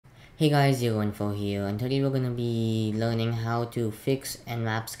Hey guys, Info here, and today we're gonna be learning how to fix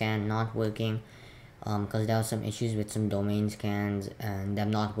Nmap scan not working. Because there are some issues with some domain scans and them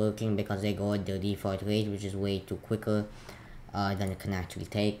not working because they go at the default rate, which is way too quicker than it can actually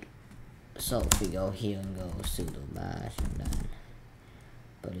take. So if we go here and go sudo bash and then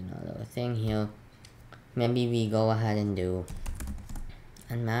put another thing here, maybe we go ahead and do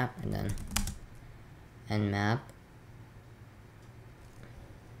Nmap and then Nmap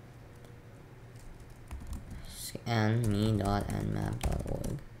scan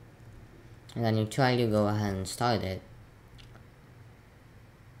me.nmap.org, and then you try to go ahead and start it,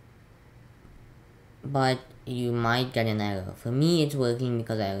 but you might get an error. For me it's working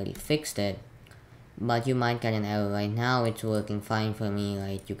because I already fixed it, but you might get an error. Right now it's working fine for me.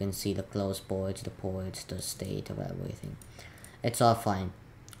 Like, you can see the closed ports, the state of everything, it's all fine.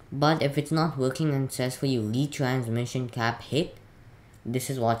 But if it's not working and it says for you retransmission cap hit, this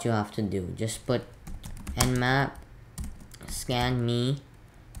is what you have to do. Just put nmap scan me.nmap.org,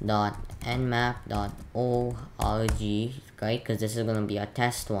 right? Because this is going to be a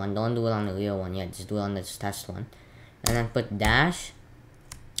test one. Don't do it on the real one yet, just do it on this test one. And then put dash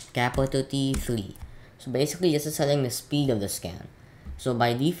capital T3. So basically this is setting the speed of the scan. So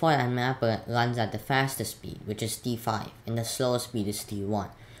by default Nmap runs at the fastest speed, which is T5, and the slowest speed is T1.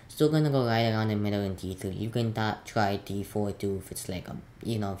 Still gonna go right around the middle in T3. You can try T4 too if it's like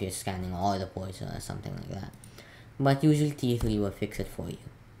if you're scanning all the ports or something like that. But usually T3 will fix it for you.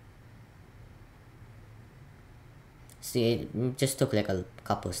 See, it just took like a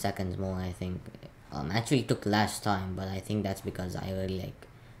couple seconds more, I think. Actually it took less time, but I think that's because I already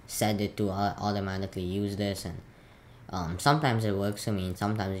set it to automatically use this, and sometimes it works for me, and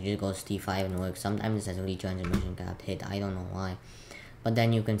sometimes it just goes T5 and works. Sometimes it says retransmission cap hit, I don't know why. But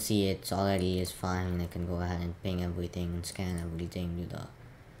then you can see it's already is fine. I can go ahead and ping everything and scan everything, do the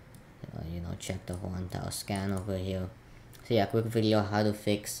check the whole entire scan over here. So yeah, quick video how to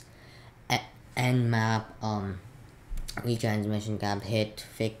fix Nmap retransmission cap hit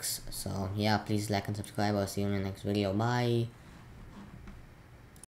fix. So yeah, please like and subscribe. I'll see you in the next video. Bye.